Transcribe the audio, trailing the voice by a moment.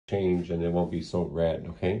change and it won't be so red,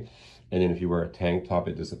 okay? And then if you wear a tank top,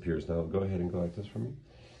 it disappears. Now go ahead and go like this for me.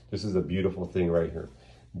 This is a beautiful thing right here.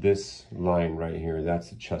 This line right here, that's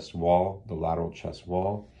the chest wall, the lateral chest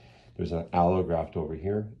wall. There's an allograft over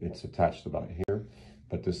here. It's attached about here,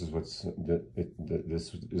 but this is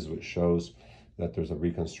this is what shows that there's a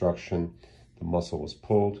reconstruction. The muscle was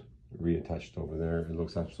pulled, reattached over there. It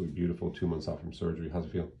looks absolutely beautiful. 2 months out from surgery. How's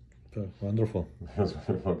it feel? Wonderful. That's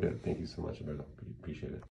wonderful. Good. Thank you so much, Alberto. Appreciate it.